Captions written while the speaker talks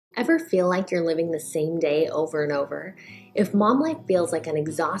Ever feel like you're living the same day over and over? If mom life feels like an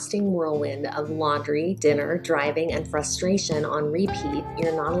exhausting whirlwind of laundry, dinner, driving, and frustration on repeat,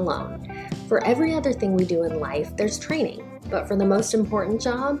 you're not alone. For every other thing we do in life, there's training. But for the most important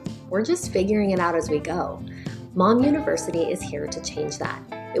job, we're just figuring it out as we go. Mom University is here to change that.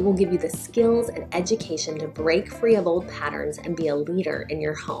 It will give you the skills and education to break free of old patterns and be a leader in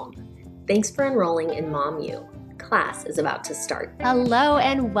your home. Thanks for enrolling in Mom U. Class is about to start. Hello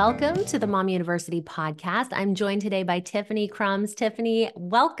and welcome to the Mom University podcast. I'm joined today by Tiffany Crumbs. Tiffany,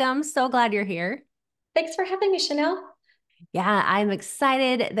 welcome. So glad you're here. Thanks for having me, Chanel. Yeah, I'm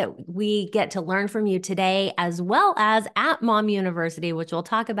excited that we get to learn from you today, as well as at Mom University, which we'll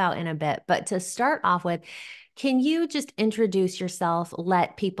talk about in a bit. But to start off with, can you just introduce yourself,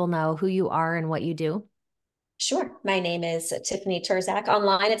 let people know who you are and what you do? Sure. My name is Tiffany Turzak.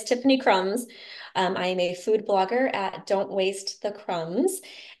 Online, it's Tiffany Crumbs. I am a food blogger at Don't Waste the Crumbs,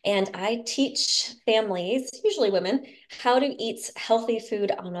 and I teach families, usually women, how to eat healthy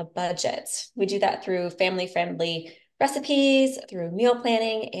food on a budget. We do that through family-friendly recipes, through meal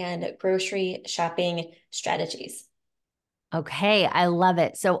planning, and grocery shopping strategies. Okay, I love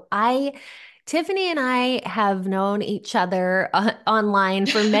it. Tiffany and I have known each other online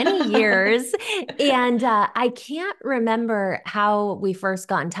for many years, and I can't remember how we first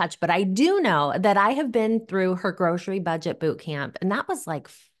got in touch, but I do know that I have been through her grocery budget boot camp, and that was like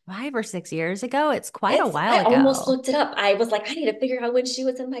 5 or 6 years ago. It's quite a while I almost ago. looked it up. I was like, I need to figure out when she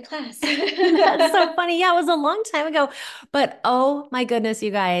was in my class. That's so funny. Yeah, it was a long time ago. But oh my goodness, you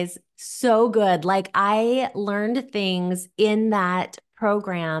guys, so good. Like I learned things in that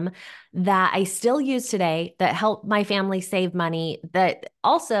program that I still use today that help my family save money. That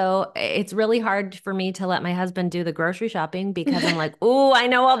also, it's really hard for me to let my husband do the grocery shopping because I'm like, oh, I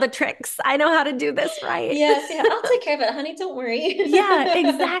know all the tricks. I know how to do this right. Yes, yeah, I'll take care of it, honey. Don't worry. Yeah,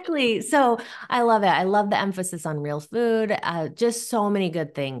 exactly. So I love it. I love the emphasis on real food. Just so many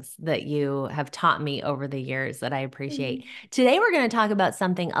good things that you have taught me over the years that I appreciate. Mhm. Today, we're going to talk about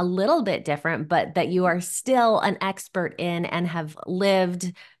something a little bit different, but that you are still an expert in and have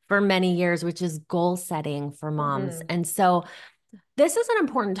lived for many years, which is goal setting for moms. Mhm. And so this is an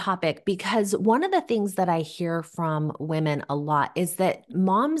important topic because one of the things that I hear from women a lot is that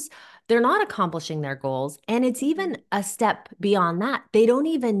moms, they're not accomplishing their goals. And it's even Mhm. a step beyond that. They don't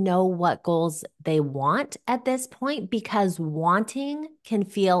even know what goals they want at this point because wanting can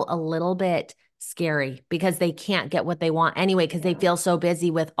feel a little bit scary because they can't get what they want anyway because they Yeah. feel so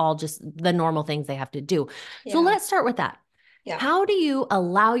busy with all just the normal things they have to do. So Yeah. let's start with that. Yeah. How do you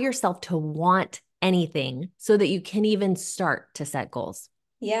allow yourself to want anything so that you can even start to set goals?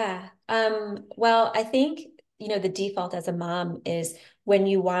 Yeah. Well, I think, the default as a mom is when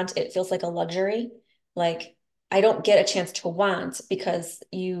you want, it feels like a luxury. Like I don't get a chance to want because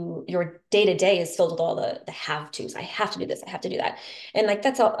your day to day is filled with all the have tos. I have to do this. I have to do that. And like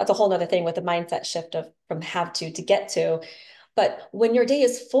that's a whole other thing with the mindset shift of from have to get to. But when your day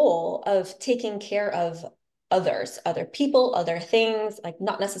is full of taking care of others, other people, other things, like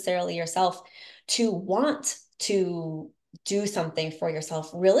not necessarily yourself, to want to do something for yourself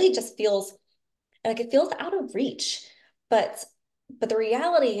really just feels like it feels out of reach. But the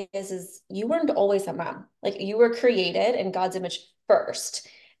reality is you weren't always a mom. Like you were created in God's image first.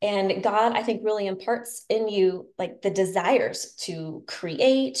 And God, I think, really imparts in you like the desires to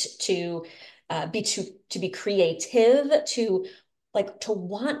create, to be creative, to like to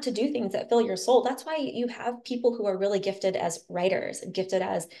want to do things that fill your soul. That's why you have people who are really gifted as writers, gifted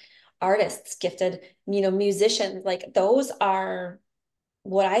as artists, gifted, musicians. Like those are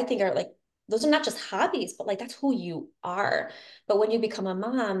what I think are like those are not just hobbies, but like that's who you are. But when you become a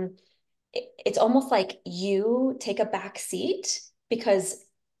mom, it's almost like you take a back seat because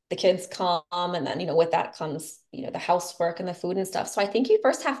the kids come and then, with that comes, the housework and the food and stuff. So I think you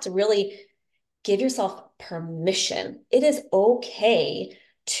first have to really give yourself permission. It is okay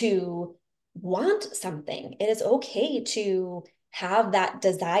to want something. It is okay to have that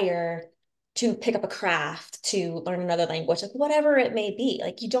desire to pick up a craft, to learn another language, like whatever it may be.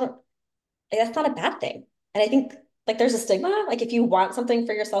 Like you don't, like, that's not a bad thing. And I think like there's a stigma, like if you want something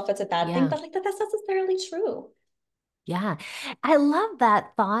for yourself, it's a bad thing, Yeah. but like that's necessarily true. Yeah. I love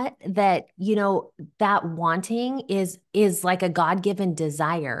that thought that, that wanting is like a God-given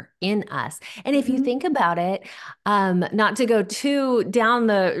desire in us. And if you think Mhm. about it, not to go too down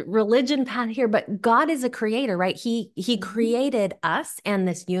the religion path here, but God is a creator, right? He Mhm. created us and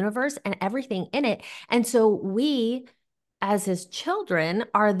this universe and everything in it. And so we as his children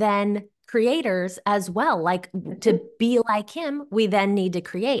are then creators as well. Like to Mhm. be like him, we then need to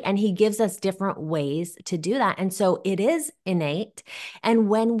create. And he gives us different ways to do that. And so it is innate. And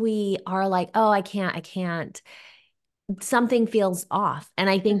when we are like, oh, I can't, something feels off. And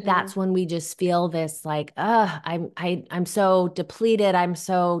I think that's Mhm. when we just feel this like, I'm so depleted, I'm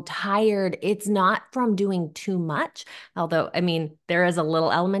so tired. It's not from doing too much, although I mean there is a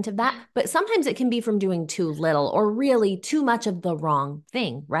little element of that, but sometimes it can be from doing too little or really too much of the wrong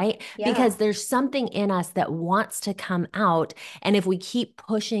thing, right? Yeah. Because there's something in us that wants to come out. And if we keep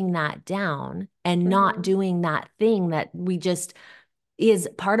pushing that down and not Mhm. doing that thing that we just is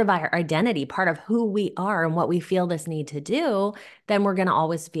part of our identity, part of who we are and what we feel this need to do, then we're going to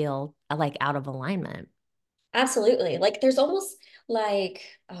always feel like out of alignment. Absolutely. Like there's almost like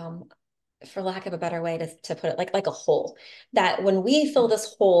for lack of a better way to put it, like a hole that when we fill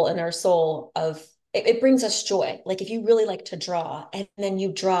this hole in our soul of it brings us joy. Like if you really like to draw and then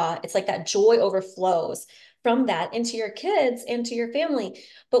you draw, it's like that joy overflows from that into your kids and to your family.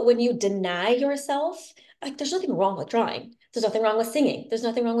 But when you deny yourself, like there's nothing wrong with drawing. There's nothing wrong with singing. There's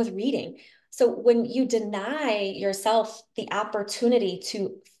nothing wrong with reading. So when you deny yourself the opportunity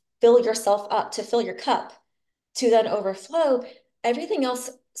to fill yourself up, to fill your cup, to then overflow, everything else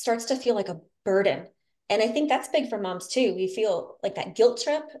starts to feel like a burden. And I think that's big for moms too. We feel like that guilt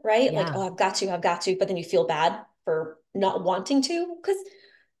trip, right? Like, Yeah. oh, I've got to, but then you feel bad for not wanting to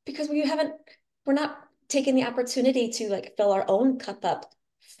because we're not taking the opportunity to like fill our own cup up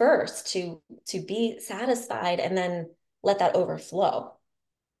first to be satisfied and then let that overflow.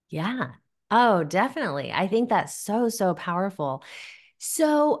 Yeah. Oh, definitely. I think that's so, so powerful.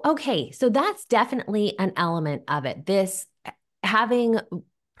 So, okay. So that's definitely an element of it. This having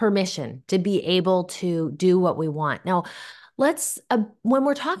permission to be able to do what we want. Now, when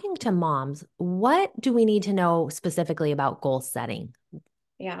we're talking to moms, what do we need to know specifically about goal setting?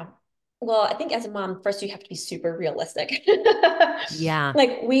 Yeah. Well, I think as a mom, first you have to be super realistic. Yeah.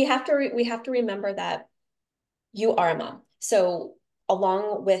 Like we have to remember that you are a mom. So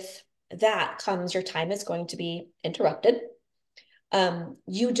along with that comes your time is going to be interrupted.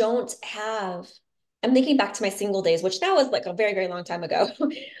 You don't have, I'm thinking back to my single days, which now is like a very, very long time ago,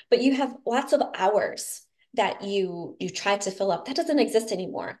 but you have lots of hours that you try to fill up. That doesn't exist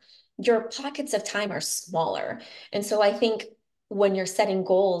anymore. Your pockets of time are smaller. And so I think when you're setting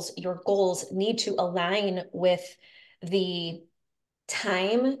goals, your goals need to align with the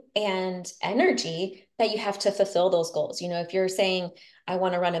time and energy that you have to fulfill those goals. You know, if you're saying, I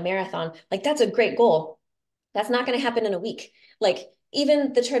want to run a marathon, like that's a great goal. That's not going to happen in a week. Like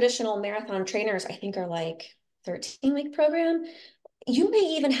even the traditional marathon trainers, I think are like 13-week program. You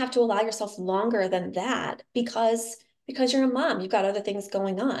may even have to allow yourself longer than that because you're a mom, you've got other things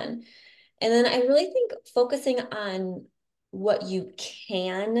going on. And then I really think focusing on what you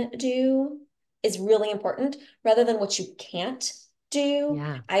can do is really important rather than what you can't do.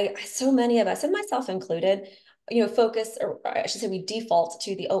 Yeah. So many of us, and myself included, you know, focus, or I should say, we default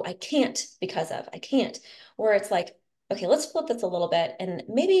to the, oh, I can't because of, I can't, where it's like, okay, let's flip this a little bit. And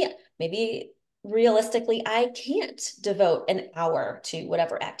maybe realistically, I can't devote an hour to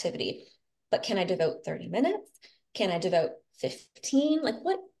whatever activity, but can I devote 30 minutes? Can I devote 15? Like,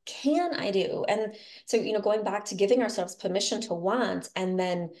 what can I do? And so, you know, going back to giving ourselves permission to want and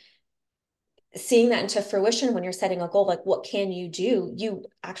then seeing that into fruition when you're setting a goal, like what can you do? You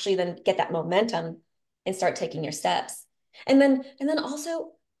actually then get that momentum and start taking your steps. And then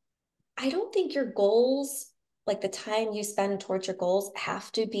also, I don't think your goals, like the time you spend towards your goals,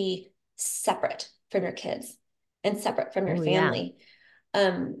 have to be separate from your kids and separate from your Oh, yeah. family.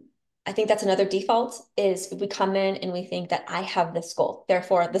 Um, I think that's another default is we come in and we think that I have this goal.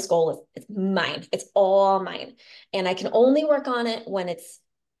 Therefore, this goal is mine. It's all mine. And I can only work on it when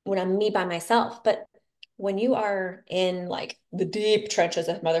I'm me by myself. But when you are in like the deep trenches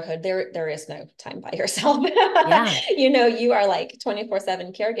of motherhood, there is no time by yourself. Yeah. You know, you are like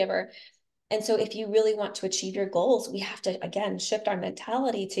 24/7 caregiver. And so if you really want to achieve your goals, we have to, again, shift our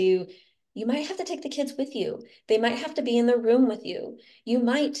mentality to you might have to take the kids with you. They might have to be in the room with you. You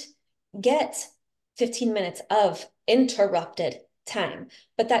might get 15 minutes of interrupted time,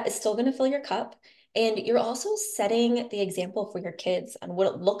 but that is still going to fill your cup. And you're also setting the example for your kids on what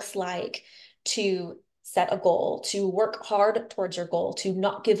it looks like to set a goal, to work hard towards your goal, to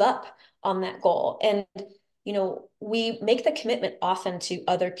not give up on that goal. And you know, we make the commitment often to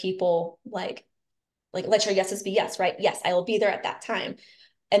other people, like let your yeses be yes, right? Yes, I will be there at that time.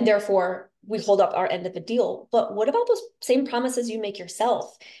 And therefore we hold up our end of the deal. But what about those same promises you make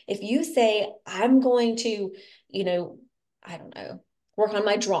yourself? If you say, I'm going to, you know, I don't know, work on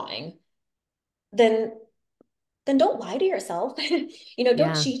my drawing, then then don't lie to yourself. You know,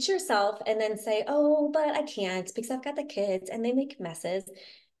 don't Yeah. cheat yourself and then say, oh, but I can't because I've got the kids and they make messes.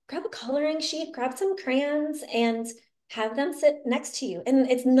 Grab a coloring sheet, grab some crayons, and have them sit next to you. And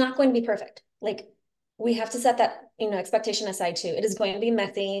it's not going to be perfect. Like, we have to set that, expectation aside too. It is going to be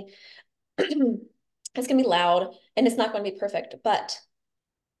messy. It's going to be loud and it's not going to be perfect, but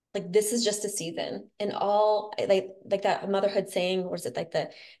like this is just a season and all like that motherhood saying, or is it like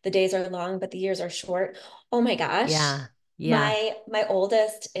the days are long but the years are short? Oh my gosh. Yeah. Yeah. My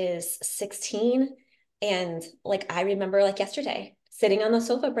oldest is 16, and like I remember like yesterday sitting on the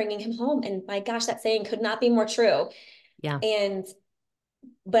sofa bringing him home, and my gosh, that saying could not be more true. Yeah. And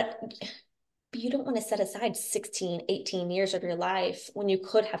but you don't want to set aside 16, 18 years of your life when you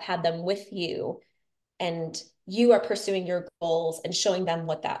could have had them with you, and you are pursuing your goals and showing them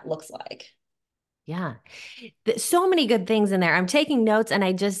what that looks like. Yeah. So many good things in there. I'm taking notes and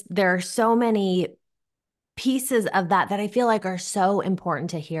there are so many pieces of that I feel like are so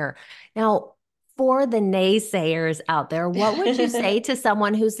important to hear. Now, for the naysayers out there, what would you say to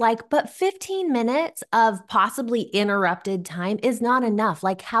someone who's like, but 15 minutes of possibly interrupted time is not enough?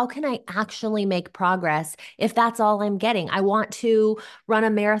 Like, how can I actually make progress if that's all I'm getting? I want to run a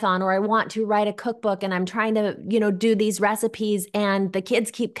marathon or I want to write a cookbook and I'm trying to, do these recipes and the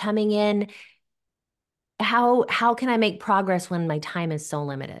kids keep coming in. How can I make progress when my time is so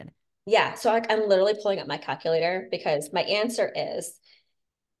limited? Yeah, so I'm literally pulling up my calculator because my answer is,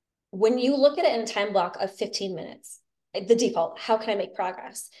 when you look at it in a time block of 15 minutes, the default, how can I make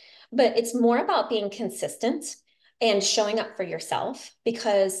progress? But it's more about being consistent and showing up for yourself,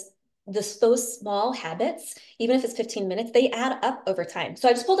 because those small habits, even if it's 15 minutes, they add up over time. So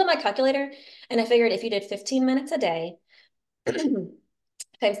I just pulled up my calculator and I figured if you did 15 minutes a day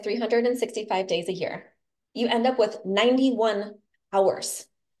times 365 days a year, you end up with 91 hours.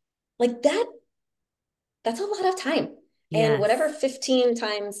 Like that's a lot of time. And whatever Yes. 15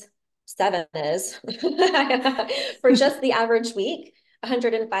 times 7 is for just the average week,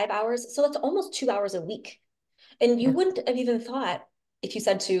 105 hours. So it's almost 2 hours a week. And you Yeah. wouldn't have even thought, if you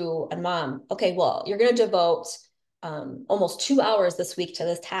said to a mom, okay, well, you're going to devote almost 2 hours this week to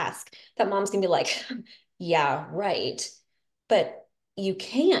this task, that mom's going to be like, yeah, right. But you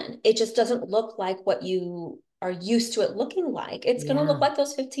can. It just doesn't look like what you are used to it looking like. It's going to look Yeah. like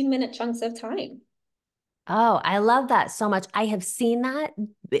those 15-minute chunks of time. Oh, I love that so much. I have seen that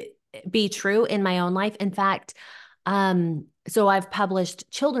be true in my own life. In fact, so I've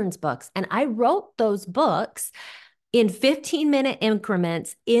published children's books and I wrote those books in 15-minute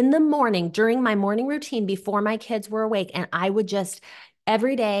increments in the morning during my morning routine before my kids were awake. And I would just,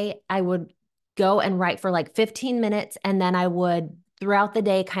 every day, I would go and write for like 15 minutes. And then I would, throughout the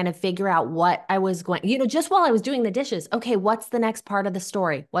day, kind of figure out what I was going, just while I was doing the dishes. Okay, what's the next part of the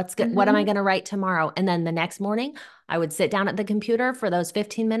story? What am I Mm-hmm. going to write tomorrow? And then the next morning, I would sit down at the computer for those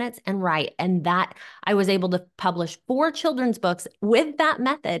 15 minutes and write. And that I was able to publish 4 children's books with that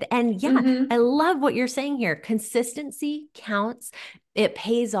method. And yeah, I Mm-hmm. love what you're saying here. Consistency counts. It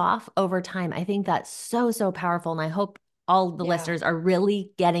pays off over time. I think that's so, so powerful. And I hope all the Yeah. listeners are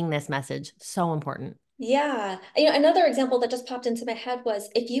really getting this message. So important. Yeah. Another example that just popped into my head was,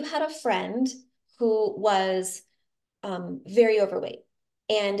 if you had a friend who was very overweight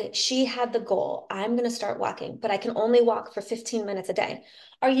and she had the goal, I'm going to start walking, but I can only walk for 15 minutes a day.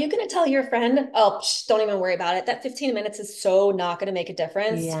 Are you going to tell your friend, oh, don't even worry about it? That 15 minutes is so not going to make a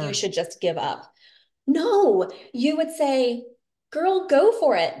difference. You Yeah. should just give up. No, you would say, girl, go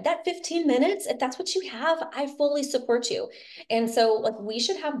for it. That 15 minutes, if that's what you have, I fully support you. And so, like, we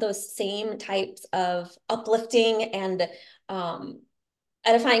should have those same types of uplifting and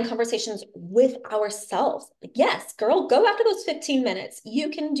edifying conversations with ourselves. Like, yes, girl, go after those 15 minutes. You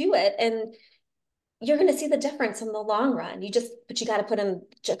can do it. And you're going to see the difference in the long run. But you got to put in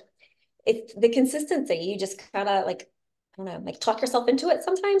just, it's the consistency. You just gotta, like, I don't know, like talk yourself into it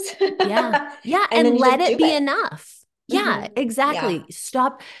sometimes. Yeah. Yeah. And And then you let just it do be it. enough. Yeah, Mm-hmm. Yeah. exactly.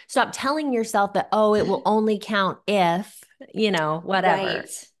 Stop telling yourself that, oh, it will only count if, whatever.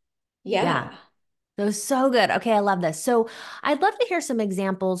 Right. Yeah. Yeah. That was so good. Okay, I love this. So I'd love to hear some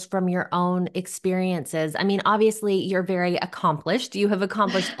examples from your own experiences. I mean, obviously you're very accomplished. You have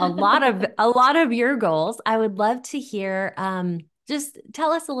accomplished a lot of your goals. I would love to hear just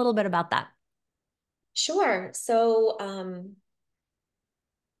tell us a little bit about that. Sure. So,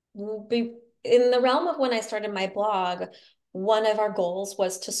 in the realm of when I started my blog, one of our goals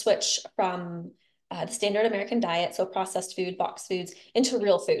was to switch from the standard American diet, so processed food, boxed foods, into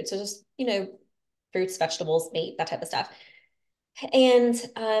real food. So just, fruits, vegetables, meat, that type of stuff. And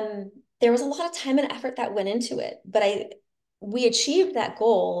there was a lot of time and effort that went into it, but we achieved that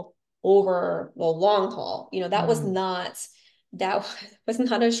goal over the long haul. That was Mm. not that was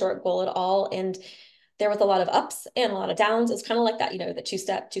not a short goal at all. And there was a lot of ups and a lot of downs. It's kind of like that, the two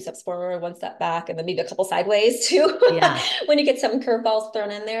steps forward, one step back, and then maybe a couple sideways too, Yeah. when you get some curveballs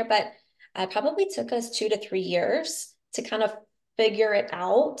thrown in there. But it probably took us 2 to 3 years to kind of figure it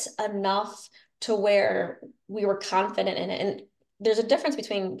out enough to where we were confident in it. And there's a difference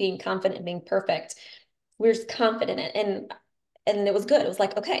between being confident and being perfect. We were confident in it, and it was good. It was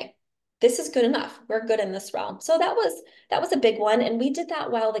like, okay, this is good enough. We're good in this realm. So that was a big one, and we did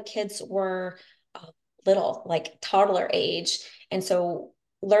that while the kids were little, like toddler age. And so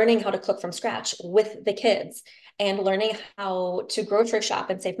learning how to cook from scratch with the kids and learning how to grocery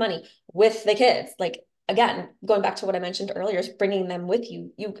shop and save money with the kids. Like, again, going back to what I mentioned earlier, is bringing them with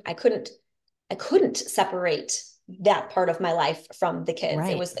you. I couldn't separate that part of my life from the kids. It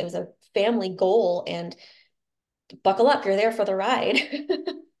Right. was it was a family goal, and buckle up, you're there for the ride.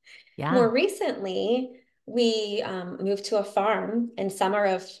 More Yeah. recently, we moved to a farm in summer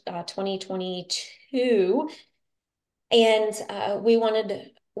of 2022, and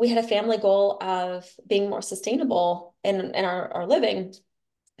we had a family goal of being more sustainable in our living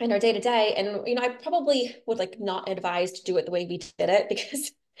and our day to day. And I probably would like not advise to do it the way we did it,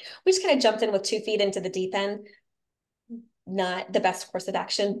 because we just kind of jumped in with 2 feet into the deep end. Not the best course of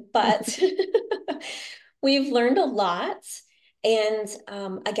action, but we've learned a lot. And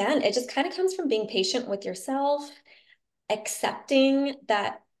again, it just kind of comes from being patient with yourself, accepting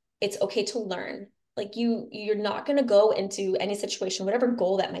that it's okay to learn. Like, you're not going to go into any situation, whatever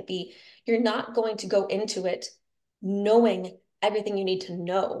goal that might be, you're not going to go into it knowing everything you need to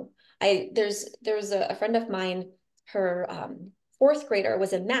know. There's a friend of mine, her fourth grader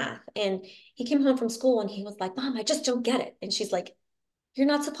was in math, and he came home from school and he was like, Mom, I just don't get it. And she's like, you're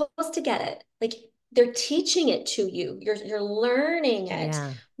not supposed to get it. Like, they're teaching it to you. You're learning it.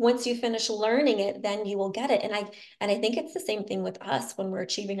 Yeah. Once you finish learning it, then you will get it. And I think it's the same thing with us when we're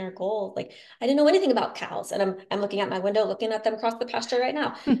achieving our goals. Like, I didn't know anything about cows, and I'm looking out my window, looking at them across the pasture right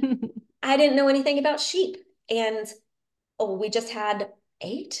now. I didn't know anything about sheep. And we just had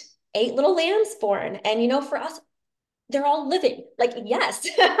eight little lambs born. And for us, they're all living. Like, yes,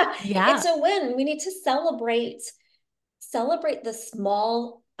 it's Yeah. a win. We need to celebrate the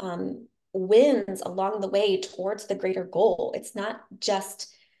small wins along the way towards the greater goal. It's not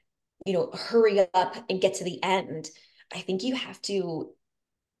just, hurry up and get to the end. I think you have to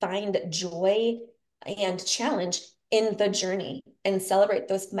find joy and challenge in the journey and celebrate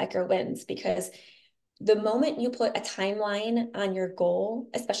those micro wins, because the moment you put a timeline on your goal,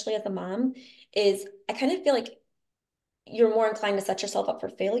 especially as a mom, is I kind of feel like you're more inclined to set yourself up for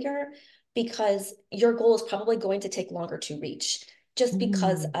failure, because your goal is probably going to take longer to reach, just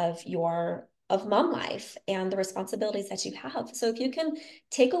because Mhm. of mom life and the responsibilities that you have. So if you can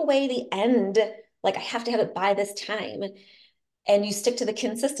take away the end, like, I have to have it by this time, and you stick to the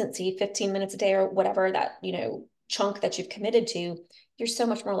consistency, 15 minutes a day or whatever that, chunk that you've committed to, you're so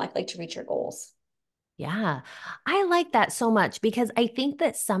much more likely to reach your goals. Yeah, I like that so much because I think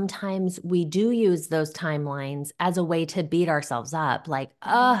that sometimes we do use those timelines as a way to beat ourselves up. Like, oh,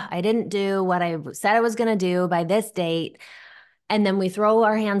 Mhm. I didn't do what I said I was going to do by this date. And then we throw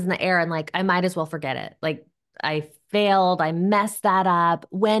our hands in the air and, like, I might as well forget it. Like, I failed, I messed that up.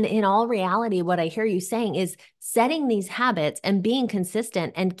 When in all reality, what I hear you saying is setting these habits and being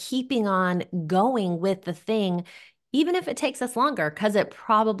consistent and keeping on going with the thing, even if it takes us longer, because it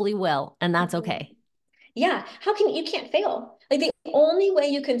probably will. And that's Mhm. okay. Yeah. You can't fail. Like, the only way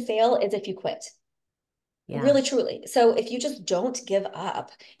you can fail is if you quit. Yeah. Really, truly. So if you just don't give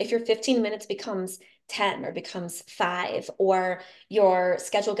up, if your 15 minutes becomes 10 or becomes 5, or your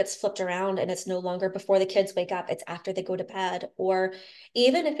schedule gets flipped around and it's no longer before the kids wake up, it's after they go to bed, or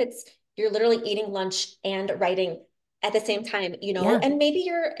even if it's you're literally eating lunch and writing at the same time, Yeah. and maybe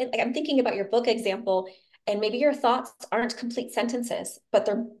like, I'm thinking about your book example, and maybe your thoughts aren't complete sentences, but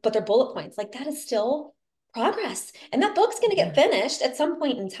they're bullet points. Like, that is still progress. And that book's going to get Yeah. finished at some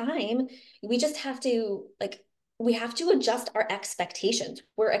point in time. We just have to, like, we have to adjust our expectations.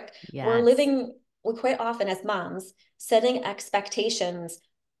 We're Yes. living, we quite often as moms setting expectations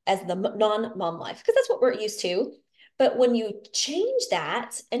as the non-mom life, because that's what we're used to. But when you change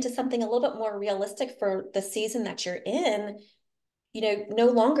that into something a little bit more realistic for the season that you're in, no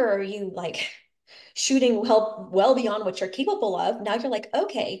longer are you like shooting well beyond what you're capable of. Now you're like,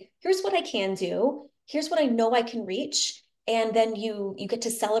 okay, here's what I can do. Here's what I know I can reach. And then you get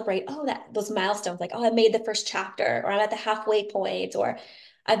to celebrate, oh, that those milestones, like, oh, I made the first chapter, or I'm at the halfway point, or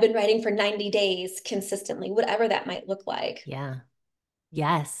I've been writing for 90 days consistently, whatever that might look like. Yeah.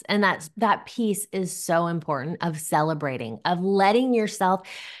 Yes. And that piece is so important of celebrating, of letting yourself,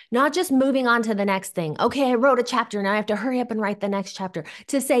 not just moving on to the next thing. Okay, I wrote a chapter. Now I have to hurry up and write the next chapter.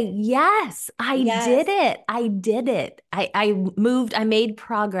 To say, yes, I did Yes. it. I did it. I moved, I made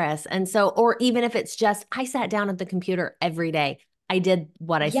progress. And so, or even if it's just, I sat down at the computer every day. I did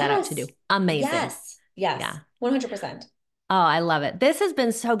what I set out to do. Yes. Amazing. Yes. Yes. Yeah. 100%. Oh, I love it. This has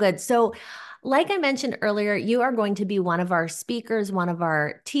been so good. So, like I mentioned earlier, you are going to be one of our speakers, one of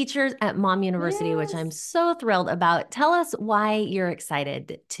our teachers at Mom University, which I'm Yes. so thrilled about. Tell us why you're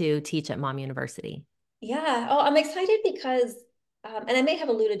excited to teach at Mom University. Yeah. Oh, I'm excited because, and I may have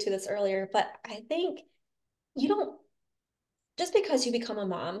alluded to this earlier, but I think you don't, just because you become a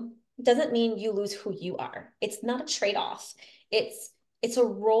mom doesn't mean you lose who you are. It's not a trade-off. It's it's a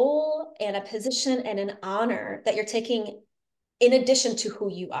role and a position and an honor that you're taking in addition to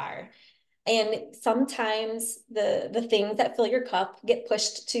who you are. And sometimes the things that fill your cup get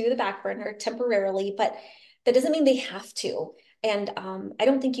pushed to the back burner temporarily, but that doesn't mean they have to. And I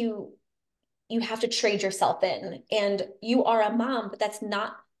don't think you have to trade yourself in. And you are a mom, but that's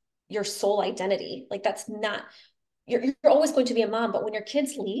not your sole identity. Like that's not you're always going to be a mom, but when your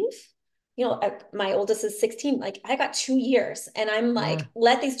kids leave, my oldest is 16, like I got 2 years and I'm Yeah. like,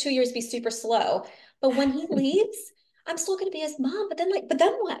 let these 2 years be super slow. But when he leaves, I'm still going to be his mom. But then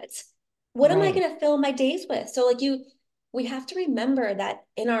what? What am I Right. going to fill my days with? So we have to remember that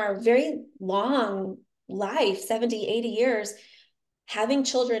in our very long life, 70, 80 years, having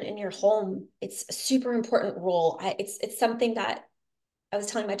children in your home, it's a super important role. It's something that I was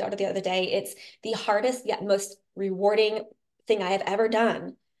telling my daughter the other day, it's the hardest yet most rewarding thing I have ever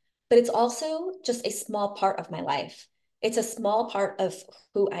done. But it's also just a small part of my life. It's a small part of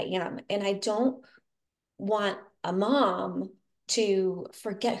who I am. And I don't want a mom to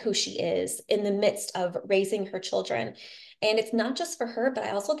forget who she is in the midst of raising her children. And it's not just for her, but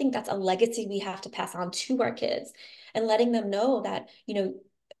I also think that's a legacy we have to pass on to our kids and letting them know that,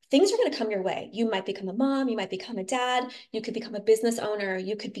 things are going to come your way. You might become a mom, you might become a dad, you could become a business owner,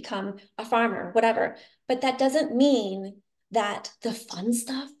 you could become a farmer, whatever. But that doesn't mean that the fun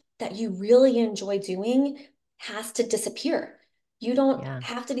stuff that you really enjoy doing has to disappear. You don't Yeah.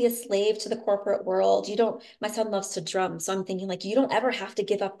 have to be a slave to the corporate world. You don't, my son loves to drum. So I'm thinking, like, you don't ever have to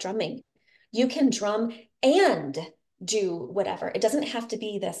give up drumming. You can drum and do whatever. It doesn't have to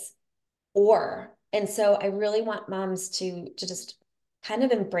be this or. And so I really want moms to just kind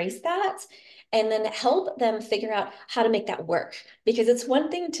of embrace that and then help them figure out how to make that work. Because it's one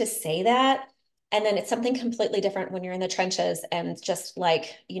thing to say that, and then it's something completely different when you're in the trenches and just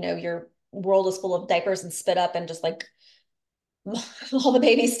like, your world is full of diapers and spit up and just like all the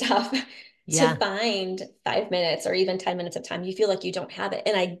baby stuff to Yeah. find 5 minutes or even 10 minutes of time. You feel like you don't have it.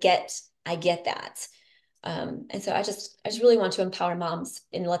 And I get that. And so I just really want to empower moms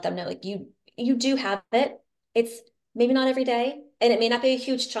and let them know, like, you do have it. It's maybe not every day, and it may not be a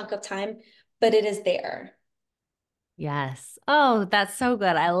huge chunk of time, but it is there. Yes. Oh, that's so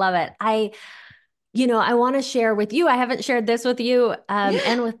good. I love it. I want to share with you, I haven't shared this with you Yeah.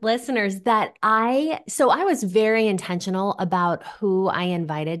 and with listeners that I was very intentional about who I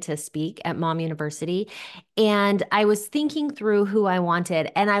invited to speak at Mom University. And I was thinking through who I wanted,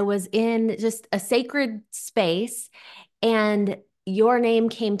 and I was in just a sacred space. And your name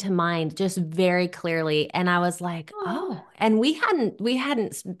came to mind just very clearly. And I was like, Oh, oh, and we hadn't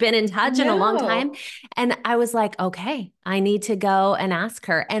been in touch in a long time. no. And I was like, okay, I need to go and ask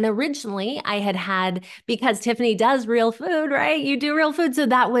her. And originally I had, because Tiffany does real food, right? You do real food. So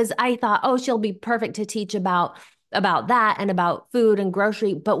I thought, oh, she'll be perfect to teach about that and about food and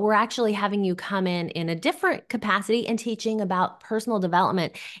grocery, but we're actually having you come in a different capacity and teaching about personal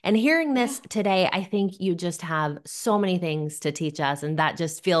development. And hearing Yeah. this today, I think you just have so many things to teach us, and that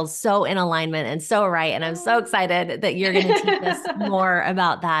just feels so in alignment and so right. And I'm so Oh. excited that you're going to teach us more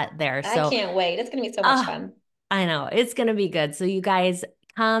about that there. I So, can't wait. It's going to be so much uh, fun. I know it's going to be good. So, you guys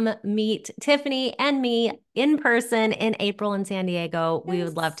come meet Tiffany and me in person in April in San Diego. We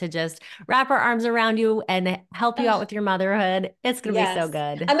would love Yes. to just wrap our arms around you and help you out Oh, with your motherhood. It's going to be so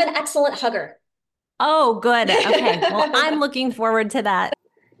yes. good. I'm an excellent hugger. Oh, good. Okay. Well, I'm looking forward to that.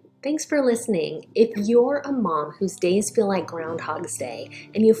 Thanks for listening. If you're a mom whose days feel like Groundhog's Day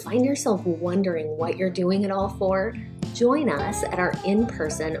and you find yourself wondering what you're doing it all for, join us at our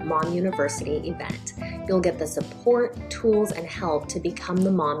in-person Mom University event. You'll get the support, tools, and help to become the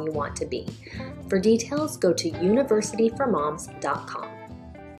mom you want to be. For details, go to universityformoms.com.